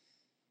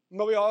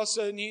 but we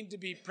also need to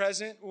be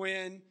present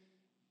when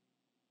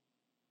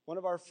one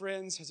of our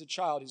friends has a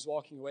child who's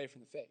walking away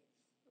from the faith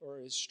or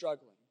is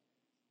struggling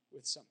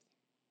with something.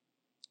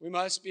 We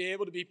must be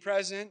able to be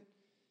present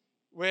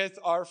with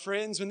our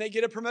friends when they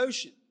get a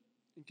promotion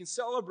and can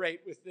celebrate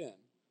with them.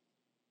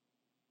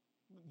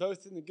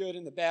 Both in the good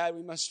and the bad,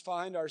 we must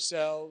find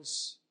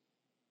ourselves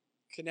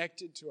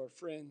connected to our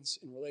friends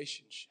in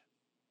relationship.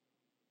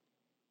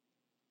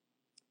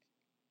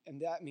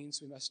 And that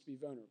means we must be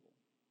vulnerable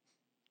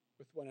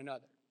with one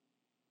another.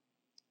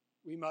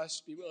 We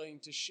must be willing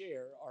to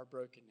share our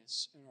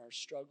brokenness and our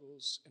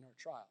struggles and our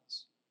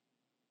trials.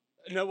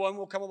 No one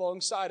will come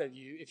alongside of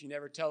you if you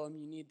never tell them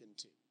you need them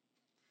to.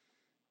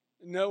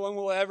 No one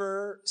will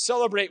ever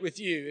celebrate with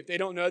you if they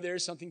don't know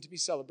there's something to be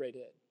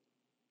celebrated.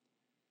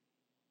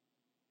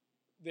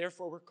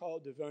 Therefore, we're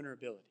called to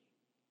vulnerability,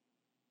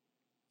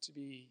 to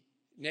be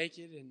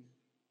naked and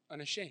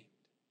unashamed.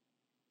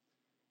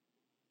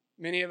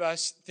 Many of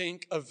us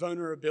think of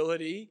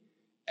vulnerability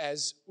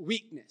as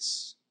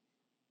weakness.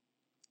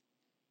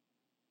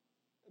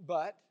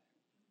 But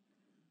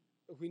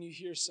when you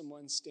hear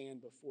someone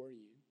stand before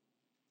you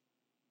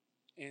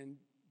and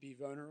be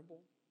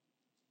vulnerable,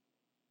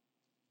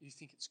 you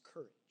think it's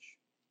courage.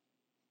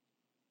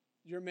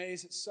 You're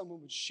amazed that someone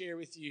would share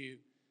with you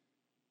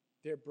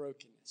their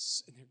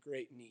brokenness and their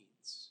great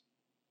needs.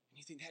 And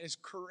you think that is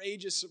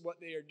courageous of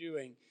what they are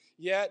doing,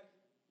 yet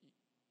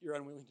you're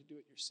unwilling to do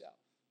it yourself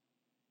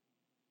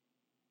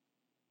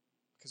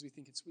because we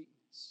think it's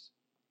weakness.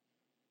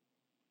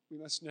 We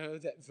must know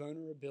that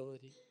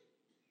vulnerability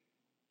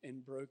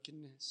and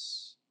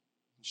brokenness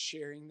and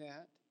sharing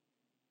that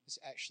is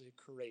actually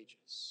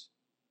courageous.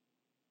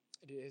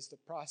 It is the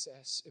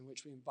process in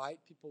which we invite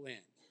people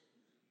in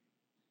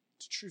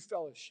to true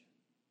fellowship,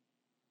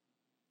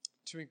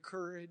 to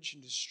encourage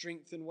and to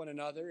strengthen one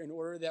another in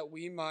order that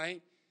we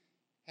might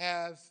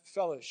have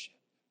fellowship.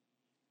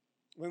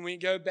 When we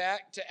go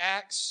back to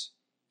Acts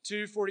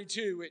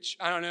 2:42, which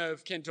I don't know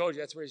if Ken told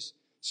you, that's where he's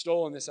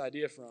stolen this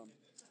idea from.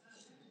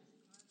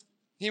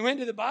 He went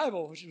to the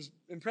Bible, which was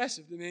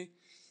impressive to me,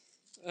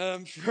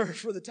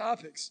 for the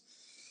topics.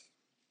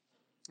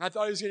 I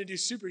thought he was going to do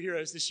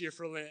superheroes this year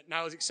for Lent, and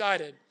I was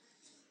excited.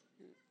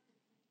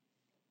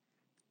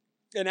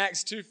 In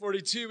Acts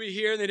 2:42, we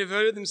hear they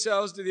devoted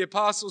themselves to the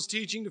apostles'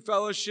 teaching, to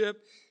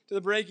fellowship, to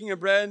the breaking of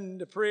bread, and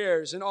to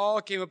prayers. And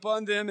all came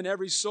upon them in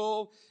every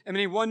soul, and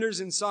many wonders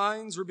and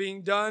signs were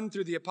being done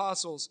through the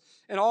apostles.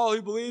 And all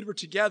who believed were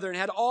together and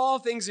had all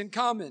things in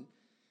common.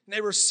 And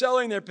they were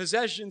selling their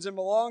possessions and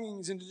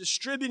belongings and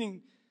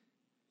distributing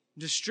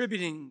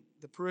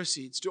the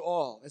proceeds to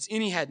all, as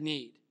any had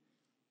need.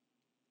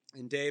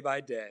 And day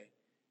by day,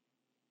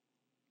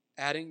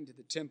 attending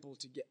the temple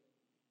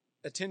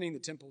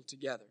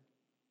together,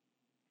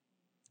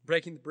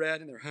 breaking the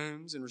bread in their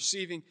homes and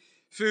receiving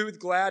food with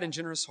glad and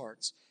generous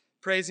hearts,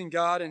 praising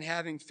God and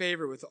having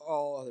favor with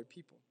all other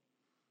people.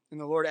 And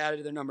the Lord added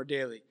to their number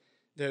daily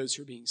those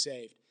who are being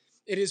saved.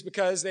 It is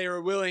because they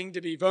are willing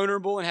to be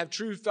vulnerable and have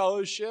true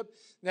fellowship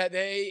that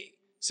they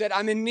said,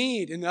 I'm in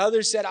need. And the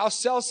others said, I'll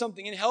sell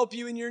something and help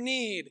you in your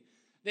need.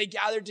 They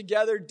gathered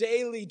together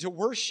daily to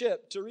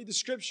worship, to read the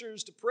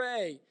scriptures, to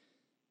pray,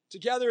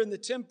 together in the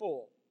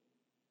temple.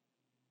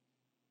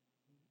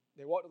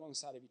 They walked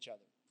alongside of each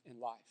other in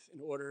life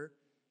in order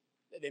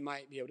that they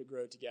might be able to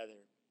grow together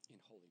in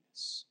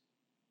holiness.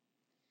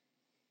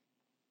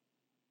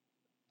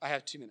 I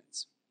have 2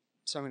 minutes,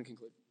 so I'm going to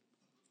conclude.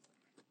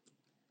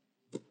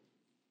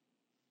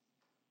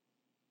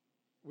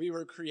 We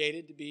were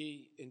created to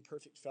be in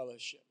perfect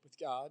fellowship with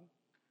God,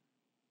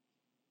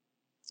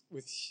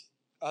 with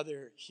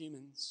other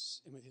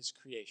humans, and with His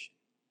creation.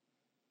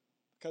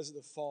 Because of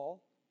the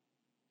fall,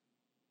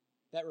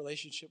 that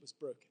relationship was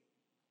broken.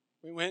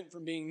 We went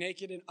from being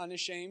naked and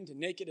unashamed to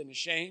naked and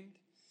ashamed,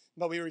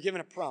 but we were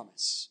given a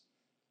promise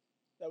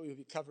that we would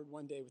be covered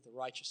one day with the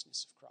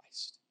righteousness of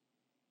Christ,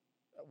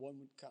 that one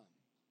would come.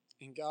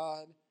 And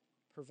God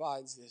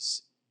provides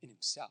this in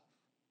Himself,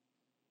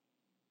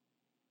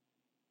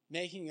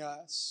 making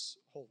us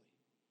holy.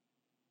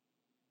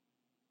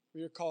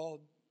 We are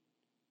called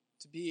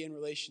to be in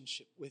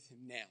relationship with Him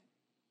now.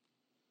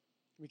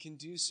 We can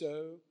do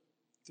so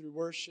through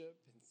worship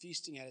and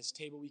feasting at His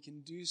table. We can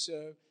do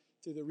so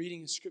through the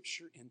reading of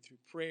Scripture and through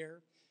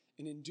prayer.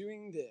 And in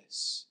doing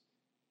this,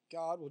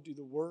 God will do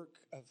the work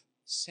of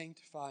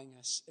sanctifying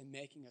us and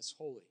making us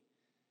holy.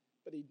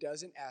 But He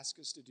doesn't ask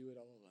us to do it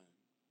all alone,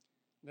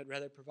 but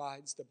rather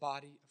provides the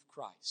body of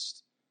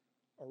Christ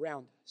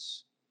around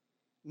us,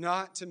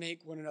 not to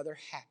make one another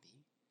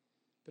happy,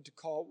 but to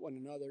call one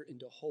another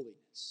into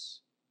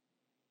holiness,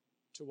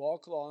 to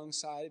walk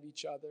alongside of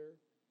each other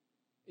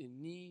in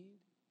need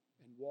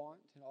and want,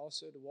 and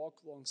also to walk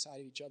alongside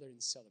of each other in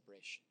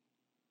celebration.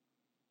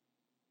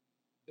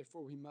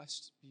 Therefore, we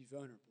must be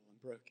vulnerable and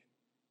broken,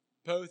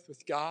 both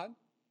with God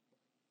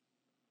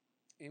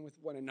and with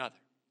one another.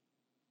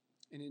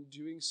 And in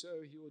doing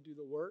so, He will do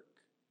the work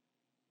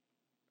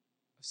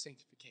of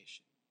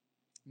sanctification,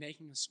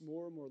 making us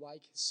more and more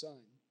like His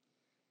Son.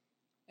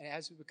 And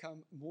as we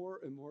become more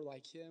and more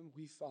like Him,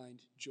 we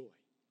find joy.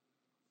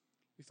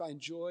 We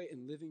find joy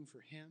in living for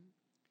Him.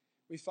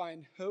 We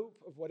find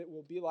hope of what it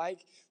will be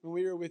like when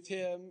we are with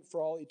Him for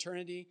all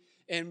eternity.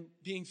 And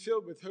being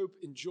filled with hope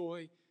and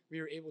joy, we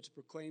are able to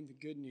proclaim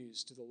the good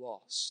news to the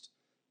lost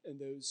and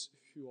those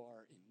who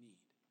are in need.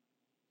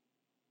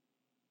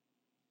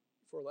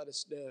 For let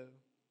us know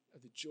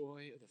of the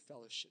joy of the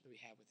fellowship that we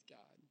have with God.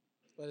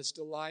 Let us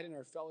delight in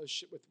our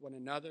fellowship with one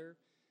another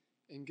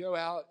and go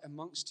out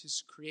amongst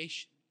His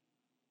creation.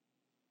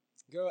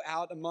 Go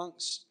out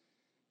amongst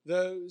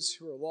those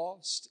who are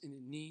lost and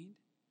in need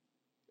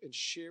and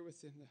share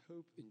with them the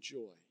hope and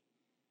joy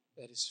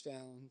that is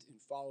found in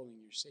following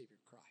your Savior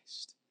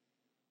Christ.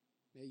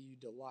 May you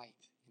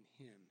delight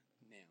in Him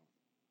now.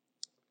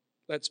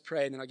 Let's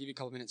pray, and then I'll give you a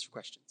couple minutes for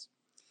questions.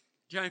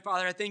 Dear Heavenly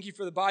Father, I thank You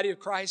for the body of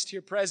Christ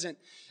here present.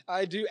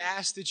 I do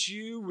ask that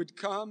You would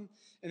come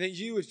and that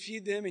You would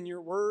feed them in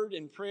Your word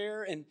and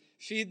prayer and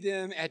feed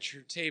them at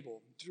Your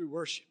table through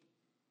worship.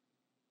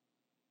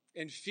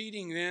 And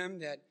feeding them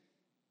that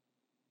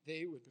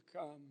they would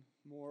become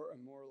more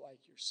and more like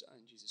Your Son,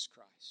 Jesus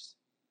Christ.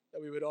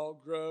 That we would all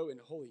grow in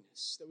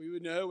holiness. That we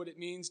would know what it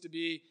means to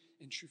be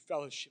in true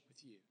fellowship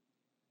with You.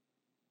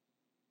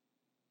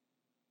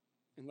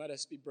 And let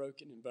us be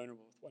broken and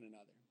vulnerable with one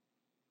another,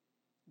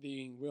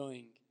 being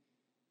willing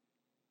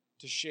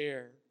to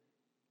share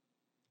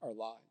our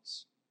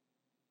lives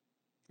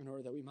in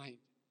order that we might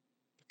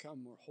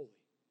become more holy,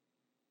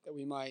 that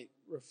we might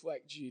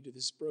reflect You to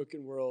this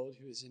broken world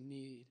who is in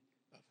need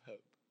of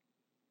hope.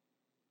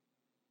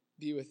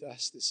 Be with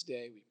us this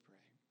day, we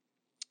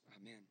pray.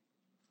 Amen.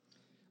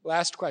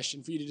 Last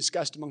question for you to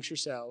discuss amongst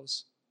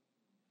yourselves.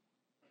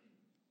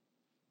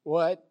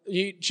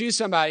 You choose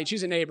somebody,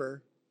 choose a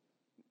neighbor.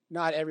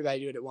 Not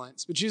everybody do it at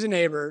once, but choose a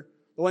neighbor,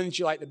 the one that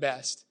you like the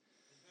best.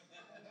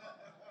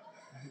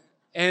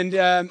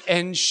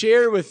 And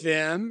share with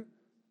them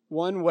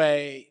one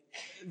way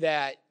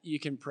that you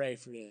can pray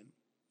for them,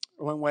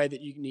 or one way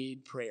that you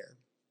need prayer.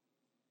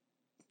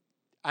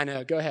 I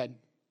know, go ahead.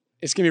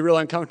 It's going to be real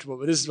uncomfortable,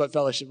 but this is what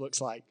fellowship looks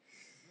like.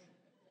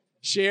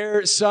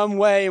 Share some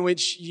way in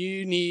which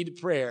you need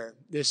prayer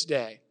this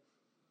day.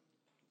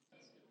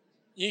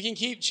 You can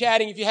keep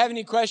chatting. If you have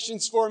any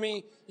questions for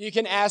me, you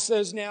can ask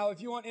those now.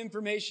 If you want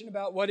information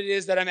about what it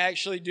is that I'm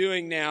actually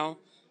doing now,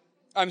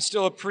 I'm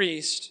still a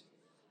priest,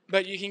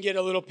 but you can get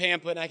a little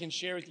pamphlet and I can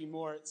share with you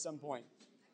more at some point.